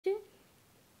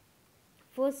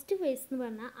First phase എന്ന്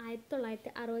പറഞ്ഞാൽ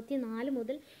 1964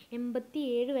 മുതൽ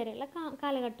 87 വരെയുള്ള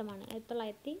കാലഘട്ടമാണ്.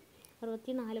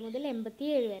 1964 മുതൽ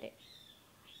 87 വരെ.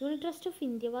 Unit Trust of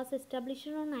India was established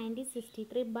on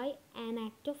 1963 by an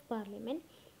Act of Parliament.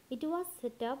 It was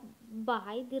set up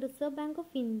by the Reserve Bank of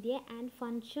India and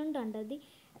functioned under the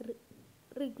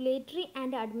regulatory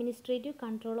and administrative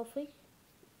control of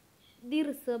the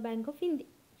Reserve Bank of India.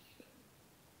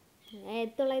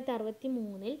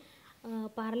 1963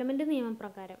 parliament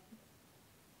നിയമപ്രകാരം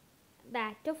the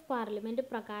act of parliament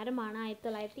പ്രകാരമാണ്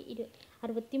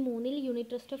 1963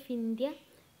 unit trust of India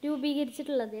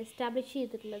രൂപീകരിച്ചിട്ടുള്ളത്, establish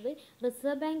ചെയ്തിട്ടുള്ളത്.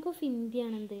 Reserve bank of India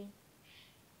ആണെന്ത്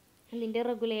അതിൻ്റെ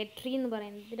regulatory എന്ന്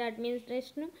പറയുന്നത്. ഇതിൻ്റെ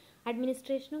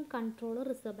അഡ്മിനിസ്ട്രേഷനും കൺട്രോളും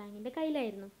reserve ബാങ്കിൻ്റെ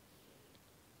കയ്യിലായിരുന്നു.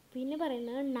 പിന്നെ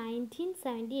പറയുന്നത്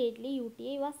 1978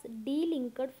 UTI was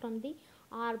ഡീലിങ്ക്ഡ് from the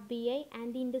RBI and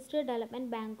the Industrial Development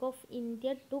Bank of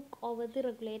India took over the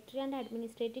regulatory and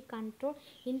administrative control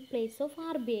in place of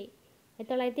RBI.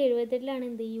 1978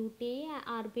 എന്ത് UTI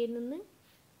RBIയിൽ നിന്ന്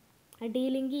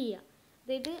ഡീലിങ്ക് ചെയ്യുക,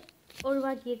 അതായത്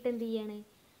ഒഴിവാക്കിയിട്ട് എന്ത് ചെയ്യാണ്,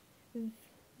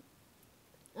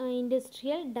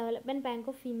 industrial development bank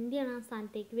of India ആണ് ആ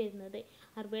സ്ഥാനത്തേക്ക് വരുന്നത്.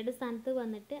 RBIയുടെ സ്ഥാനത്ത്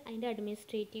വന്നിട്ട് അതിൻ്റെ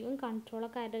അഡ്മിനിസ്ട്രേറ്റീവും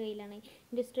കൺട്രോളൊക്കെ ആരുടെ കയ്യിലാണ്?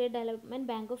 ഇൻഡസ്ട്രിയൽ ഡെവലപ്മെൻറ്റ്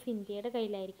ബാങ്ക് ഓഫ് ഇന്ത്യയുടെ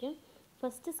കയ്യിലായിരിക്കും.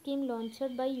 First scheme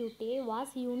launched by UTI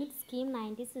was unit scheme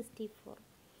 1964.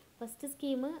 First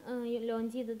scheme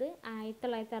launch ചെയ്തത്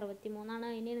 1963.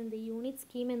 അതിനെ എന്ത് യൂണിറ്റ്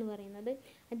സ്കീം എന്ന് പറയുന്നത്.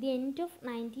 At the end of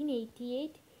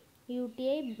 1988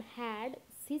 UTI had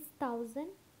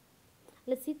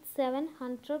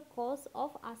 6,700 crores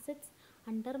of assets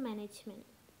under management.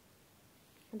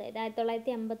 അതായത്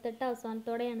 1988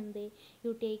 അവസാനത്തോടെയാണ് എന്ത്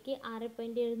UTIക്ക്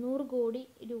 6.700 കോടി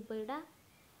രൂപയുടെ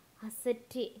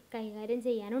അസറ്റ് കൈകാര്യം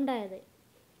ചെയ്യാനുണ്ടായത്.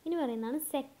 ഇനി പറയുന്നതാണ്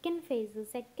സെക്കൻഡ് ഫേസ്.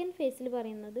 സെക്കൻഡ് ഫേസിൽ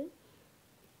പറയുന്നത്,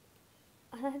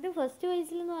 അതായത് ഫസ്റ്റ്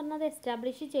ഫേസിൽ എന്ന് പറഞ്ഞാൽ അത്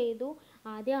എസ്റ്റാബ്ലിഷ് ചെയ്തു.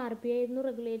 ആദ്യം RBI ആയിരുന്നു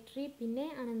റെഗുലേറ്ററി, പിന്നെ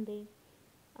ആണെന്ത്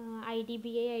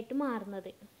IDBI ആയിട്ട്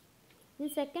മാറുന്നത്. ഇനി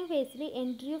സെക്കൻഡ് ഫേസിൽ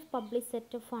entry of public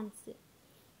sector funds.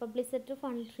 Public sector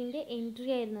ഫണ്ട്സിൻ്റെ entry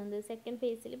ആയിരുന്നത് സെക്കൻഡ്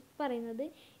ഫേസിൽ പറയുന്നത്.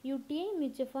 UTI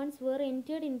mutual funds where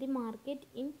entered in the market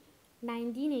in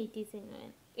 1987.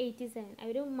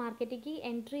 അവർ മാർക്കറ്റിലേക്ക്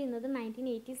എൻട്രി ചെയ്യുന്നത്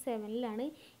 1987.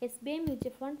 SBI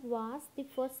mutual fund was the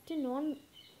first non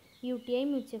UTI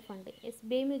mutual fund.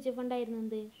 SBI mutual fund ആയിരുന്നു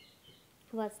എന്ത്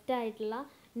first ആയിട്ടുള്ള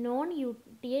non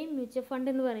UTI mutual fund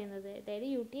എന്ന് പറയുന്നത്. അതായത്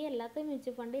UTI അല്ലാത്ത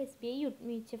mutual fund SBI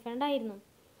mutual fund ആയിരുന്നു.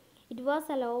 It was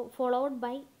followed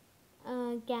by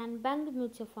can bank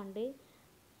mutual fund.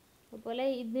 അതുപോലെ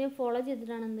ഇതിനെ ഫോളോ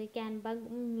ചെയ്തിട്ടാണ് എന്ത് ക്യാൻ ബാങ്ക്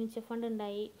മ്യൂച്വൽ ഫണ്ട്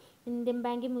ഉണ്ടായി, ഇന്ത്യൻ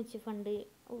ബാങ്ക് മ്യൂച്വൽ ഫണ്ട്,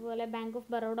 അതുപോലെ bank of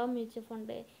Baroda mutual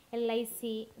fund, LIC,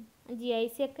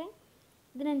 GIC ഒക്കെ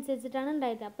ഇതിനനുസരിച്ചിട്ടാണ്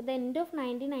ഉണ്ടായത്. അപ്പോൾ the end of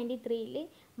 1993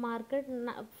 market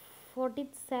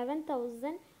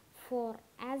 47,004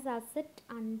 as asset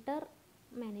under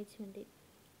management.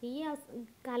 ഈ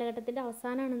കാലഘട്ടത്തിൻ്റെ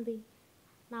അവസാനമാണ് എന്ത്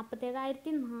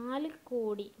 47,004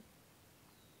 കോടി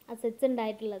അസറ്റ്സ്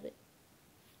ഉണ്ടായിട്ടുള്ളത്.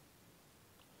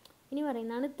 ഇനി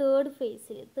പറയുന്നതാണ് തേർഡ്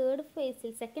ഫേസിൽ.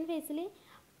 സെക്കൻഡ് ഫേസിൽ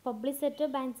പബ്ലിക് സെക്ടർ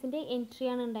ബാങ്ക്സിൻ്റെ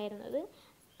എൻട്രിയാണ് ഉണ്ടായിരുന്നത്.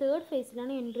 Third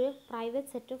ഫേസിലാണ് entry of private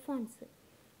sector funds.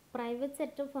 Private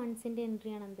sector ഫണ്ട്സിൻ്റെ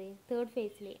എൻട്രിയാണ് എന്ത് തേർഡ്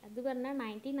ഫേസിൽ. അത് പറഞ്ഞാൽ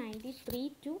 1993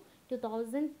 to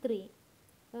 2003.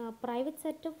 Private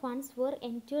sector funds where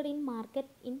entered in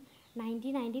market in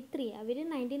 1993. അവർ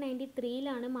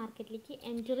 1993 മാർക്കറ്റിലേക്ക്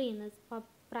എൻറ്റർ ചെയ്യുന്നത്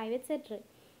private sector.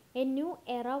 A new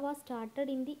era was started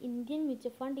in the Indian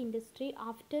mutual fund industry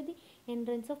after the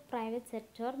entrance of private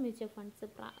sector mutual funds.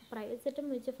 Private sector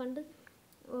mutual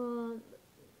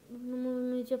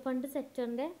fund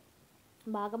സെക്ടറിൻ്റെ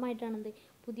ഭാഗമായിട്ടാണെന്ത്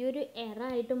പുതിയൊരു എറ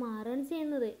ആയിട്ട് മാറുകയാണ്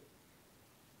ചെയ്യുന്നത്.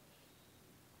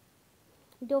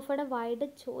 It offered a wider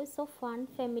choice of fund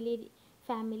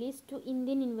families to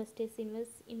Indian investors.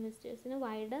 ഇൻവെസ്റ്റേഴ്സിന്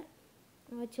wider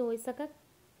ചോയ്സൊക്കെ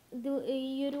ഇത് ഈ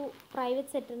ഒരു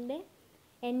private സെക്ടറിൻ്റെ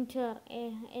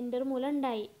enter മൂലം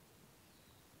ഉണ്ടായി.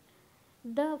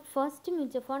 The first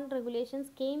mutual fund regulations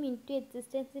came in to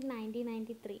existence in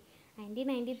 1993.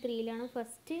 1993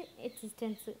 first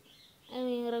existence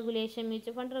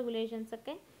mutual fund regulations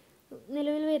ഒക്കെ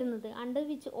നിലവിൽ വരുന്നത്. Under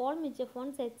which all mutual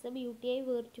funds except UTI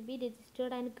where to B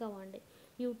registered and governed.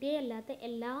 UTI അല്ലാത്ത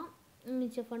എല്ലാ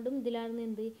mutual ഫണ്ടും ഇതിലായിരുന്നു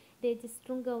എന്ത്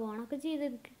രജിസ്റ്ററും ഗവേണൊക്കെ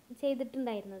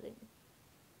ചെയ്തിട്ടുണ്ടായിരുന്നത്.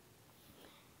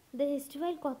 The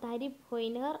erstwhile Kothari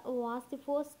Pioneer was the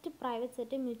first private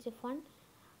sector mutual fund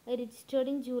registered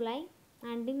in July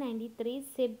 1993.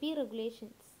 SEBI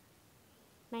regulations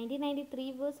 1993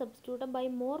 were substituted by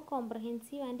more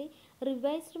comprehensive and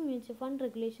revised mutual fund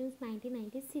regulations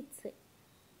 1996.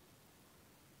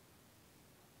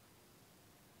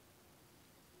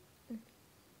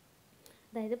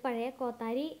 അതായത് പഴയ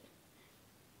Kothari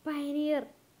pioneer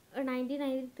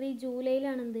 1993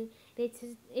 ജൂലൈയിലാണ് എന്ത്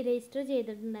register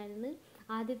ചെയ്തിട്ടുണ്ടായിരുന്നത്.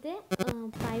 ആദ്യത്തെ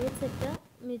private sector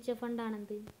mutual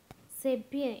ഫണ്ടാണെന്ത്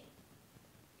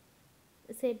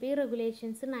SEBI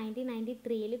regulations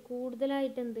 1993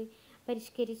 കൂടുതലായിട്ട് എന്ത്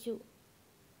പരിഷ്കരിച്ചു.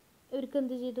 ഇവർക്ക്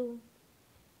എന്ത് ചെയ്തു,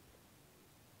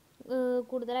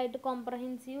 കൂടുതലായിട്ട്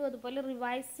കോംപ്രഹെൻസീവ് അതുപോലെ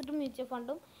റിവൈസ്ഡ് മ്യൂച്വൽ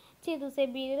ഫണ്ടും ചെയ്തു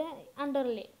സെബിയുടെ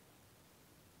അണ്ടറിൽ.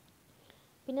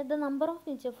 പിന്നെ the number of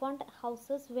mutual fund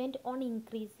houses went on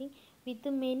increasing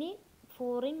with many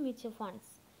foreign mutual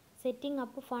funds setting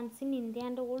up funds in India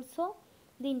and also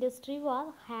the industry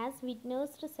has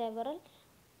witnessed several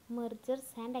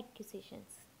mergers and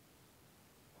acquisitions.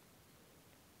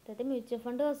 അതായത് mutual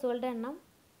fund ഹൗസുകളുടെ എണ്ണം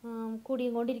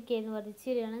കൂടിക്കൊണ്ടിരിക്കുകയായിരുന്നു, വർദ്ധിച്ചു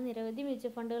വരികയാണ്. നിരവധി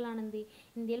mutual ഫണ്ടുകളാണ്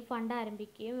ഇന്ത്യയിൽ fund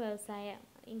ആരംഭിക്കുകയും വ്യവസായ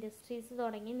industries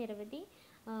തുടങ്ങി നിരവധി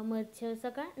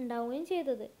മെർജേഴ്സൊക്കെ ഉണ്ടാവുകയും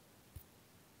ചെയ്തത്.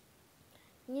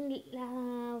 ഇനി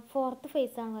ഫോർത്ത്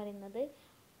ഫേസാണ് പറയുന്നത്.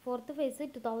 ഫോർത്ത് ഫേസ്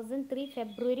 2003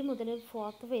 ഫെബ്രുവരി മുതൽ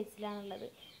fourth ഫേസിലാണുള്ളത്.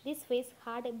 This face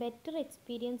had better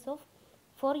experience of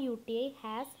four UTI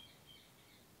has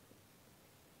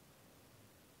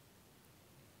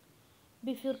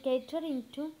bifurcated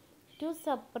into two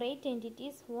separate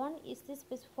entities. One is the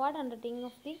specified undertaking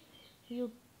of the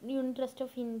Unit Trust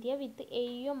of India with the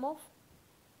AUM of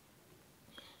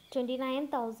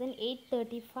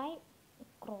 29,835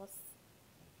 crores.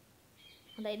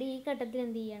 അതായത് ഈ ഘട്ടത്തിൽ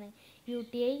എന്ത് ചെയ്യാണ്,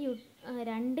 UTI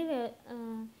രണ്ട്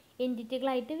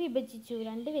എൻറ്റിറ്റികളായിട്ട് വിഭജിച്ചു.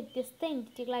 രണ്ട് വ്യത്യസ്ത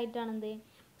എൻറ്റിറ്റികളായിട്ടാണ് എന്ത്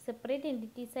സെപ്പറേറ്റ്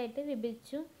എൻറ്റിറ്റീസായിട്ട്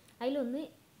വിഭജിച്ചു. അതിലൊന്ന്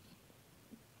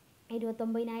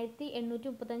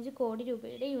 29,835 കോടി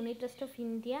രൂപയുടെ യൂണിറ്റ് ട്രസ്റ്റ് ഓഫ്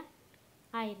ഇന്ത്യ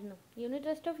ആയിരുന്നു. യൂണിറ്റ്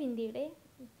ട്രസ്റ്റ് ഓഫ് ഇന്ത്യയുടെ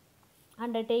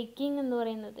അണ്ടർടേക്കിംഗ് എന്ന്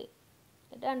പറയുന്നത്,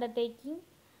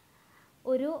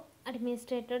 ഒരു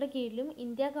അഡ്മിനിസ്ട്രേറ്ററുടെ കീഴിലും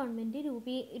ഇന്ത്യ ഗവൺമെൻറ്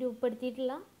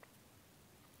രൂപപ്പെടുത്തിയിട്ടുള്ള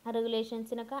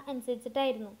റെഗുലേഷൻസിനൊക്കെ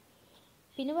അനുസരിച്ചിട്ടായിരുന്നു.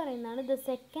 പിന്നെ പറയുന്നതാണ് the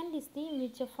second is the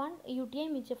mutual fund UTI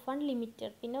mutual fund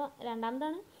limited. പിന്നെ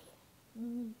രണ്ടാമതാണ്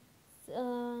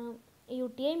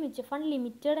UTI മ്യൂച്വൽ ഫണ്ട്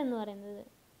ലിമിറ്റഡ് എന്ന് പറയുന്നത്.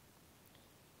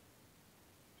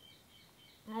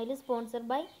 അതിൽ sponsored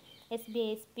by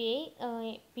SBI,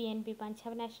 PNB,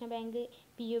 Punjab national bank,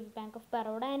 POB, Bank of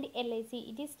Baroda and LIC.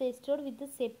 It is registered with the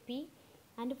SEBI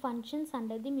and functions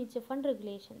under the mutual fund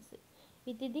regulations.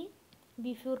 With the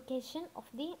bifurcation of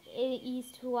the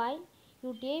East, while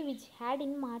UTI, which had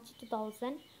in March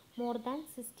 2000 more than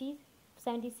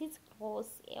 76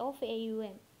 crores of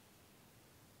AUM.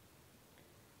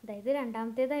 അതായത്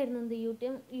രണ്ടാമത്തേതായിരുന്നു എന്ത്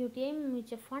UTI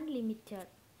mutual fund limited.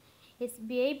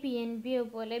 SBI, PNB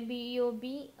അതുപോലെ BOB,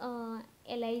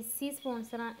 LIC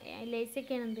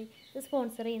ഒക്കെയാണ് എന്ത് ഇത്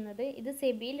sponsor ചെയ്യുന്നത്. ഇത്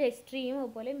സെബിയിൽ register ചെയ്യും.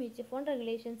 അതുപോലെ മ്യൂച്വൽ ഫണ്ട്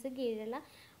റെഗുലേഷൻസ് കീഴിലുള്ള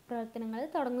പ്രവർത്തനങ്ങൾ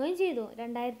തുടങ്ങുകയും ചെയ്തു.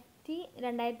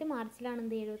 2000 മാർച്ചിലാണ്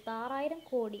എന്ത് 76,000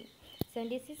 കോടി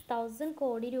 76,000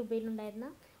 കോടി രൂപയിലുണ്ടായിരുന്ന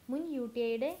മുൻ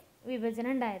UTIയുടെ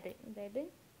വിഭജനം ഉണ്ടായത്. അതായത്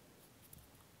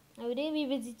അവർ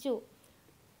വിഭജിച്ചു.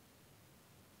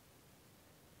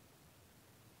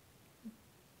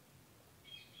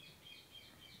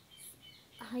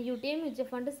 UTI മ്യൂച്വൽ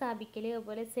ഫണ്ട് സ്ഥാപിക്കൽ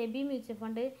അതുപോലെ സെബി മ്യൂച്വൽ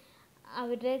ഫണ്ട്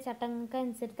അവരുടെ ചട്ടങ്ങൾക്ക്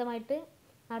അനുസൃതമായിട്ട്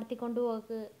നടത്തിക്കൊണ്ട്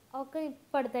പോകുക ഒക്കെ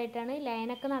ഇപ്പം അടുത്തായിട്ടാണ്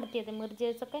ലൈനൊക്കെ നടത്തിയത്,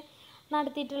 മെർജേഴ്സൊക്കെ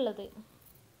നടത്തിയിട്ടുള്ളത്.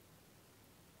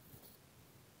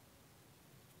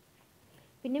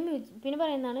 പിന്നെ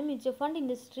പറയുന്നതാണ് mutual fund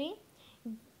industry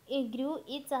grew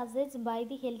its assets by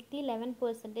the healthy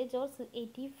 11% or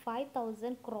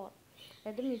 85,000 crore.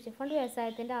 അതായത് മ്യൂച്വൽ ഫണ്ട്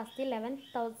വ്യവസായത്തിൻ്റെ ആസ്തി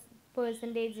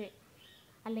 11%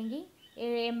 അല്ലെങ്കിൽ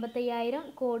 85,000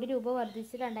 കോടി രൂപ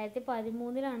വർദ്ധിച്ച്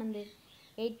 2013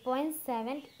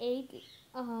 8.78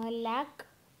 lakh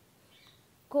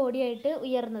കോടിയായിട്ട്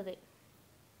ഉയർന്നത്.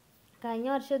 കഴിഞ്ഞ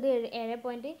വർഷം ഇത്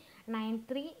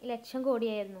 7.93 ലക്ഷം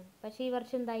കോടിയായിരുന്നു. പക്ഷേ ഈ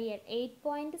വർഷം എന്തായി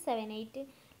 8.78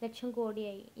 ലക്ഷം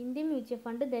കോടിയായി. ഇന്ത്യൻ മ്യൂച്വൽ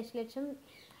ഫണ്ട് ദശലക്ഷം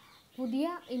പുതിയ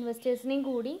ഇൻവെസ്റ്റേഴ്സിനെയും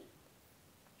കൂടി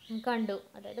കണ്ടു.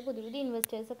 അതായത് പുതിയ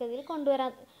ഇൻവെസ്റ്റേഴ്സൊക്കെ ഇതിൽ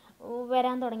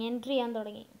വരാൻ തുടങ്ങി, എൻട്രി ചെയ്യാൻ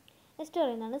തുടങ്ങി. നെക്സ്റ്റ്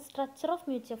പറയുന്നതാണ് structure of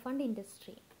mutual fund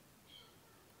industry.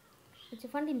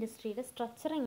 Mutual fund ഇൻഡസ്ട്രിയുടെ structure